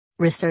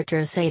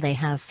Researchers say they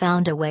have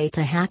found a way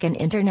to hack an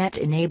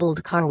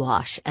internet-enabled car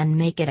wash and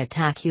make it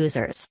attack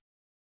users.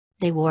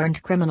 They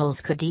warned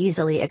criminals could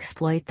easily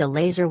exploit the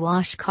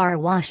Laserwash car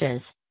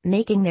washes,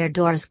 making their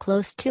doors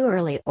close too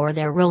early or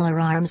their roller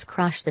arms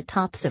crush the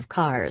tops of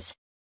cars.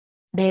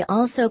 They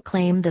also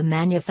claimed the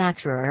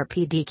manufacturer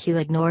PDQ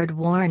ignored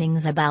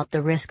warnings about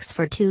the risks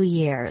for 2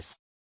 years.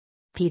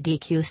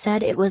 PDQ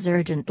said it was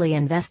urgently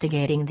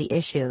investigating the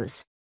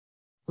issues.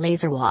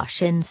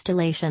 Laserwash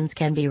installations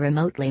can be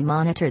remotely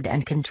monitored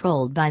and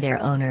controlled by their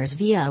owners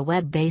via a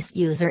web-based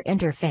user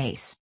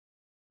interface.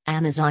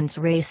 Amazon's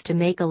race to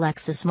make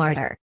Alexa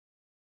smarter.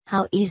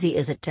 How easy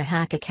is it to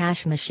hack a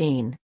cash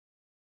machine?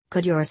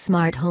 Could your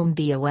smart home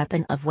be a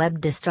weapon of web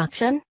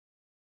destruction?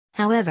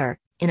 However,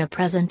 in a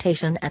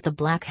presentation at the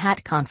Black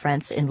Hat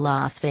Conference in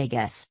Las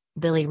Vegas,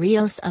 Billy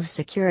Rios of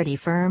security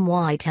firm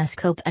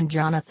Whitescope and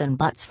Jonathan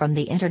Butts from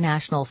the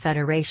International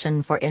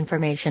Federation for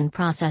Information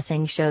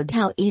Processing showed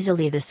how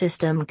easily the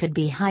system could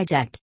be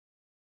hijacked.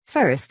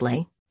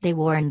 Firstly, they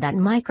warned that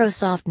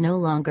Microsoft no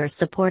longer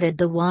supported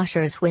the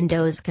washer's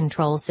Windows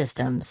control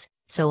systems,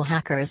 so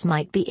hackers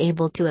might be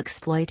able to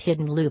exploit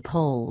hidden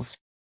loopholes.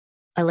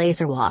 A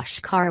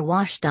Laserwash car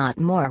wash.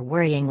 More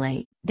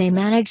worryingly, they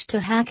managed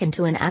to hack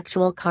into an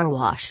actual car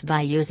wash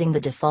by using the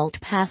default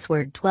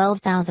password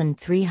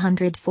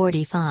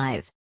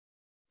 12345.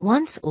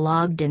 Once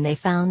logged in, they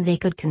found they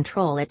could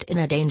control it in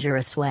a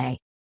dangerous way.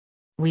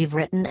 We've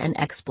written an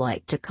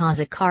exploit to cause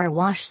a car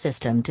wash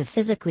system to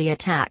physically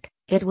attack.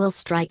 It will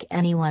strike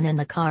anyone in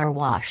the car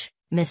wash,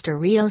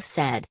 Mr. Rios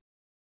said.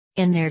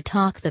 In their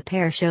talk, the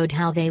pair showed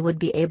how they would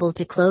be able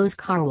to close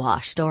car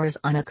wash doors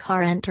on a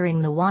car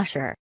entering the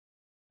washer.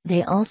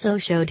 They also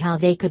showed how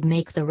they could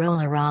make the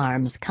roller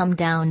arms come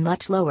down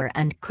much lower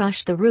and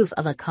crush the roof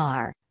of a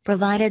car,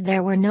 provided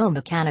there were no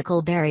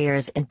mechanical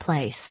barriers in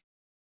place.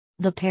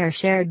 The pair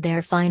shared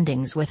their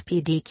findings with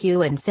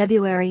PDQ in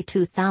February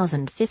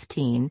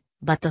 2015,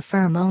 but the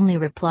firm only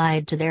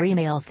replied to their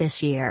emails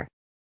this year.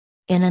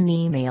 In an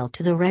email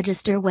to the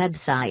Register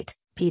website,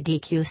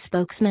 PDQ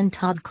spokesman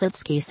Todd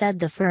Klitsky said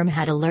the firm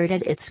had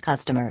alerted its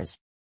customers.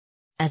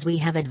 As we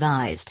have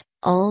advised,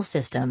 all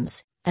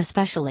systems,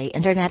 especially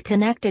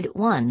internet-connected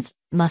ones,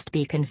 must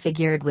be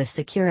configured with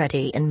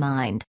security in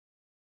mind.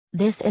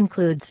 This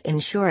includes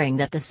ensuring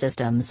that the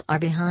systems are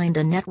behind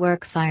a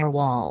network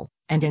firewall,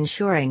 and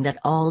ensuring that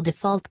all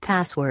default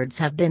passwords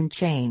have been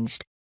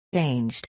changed.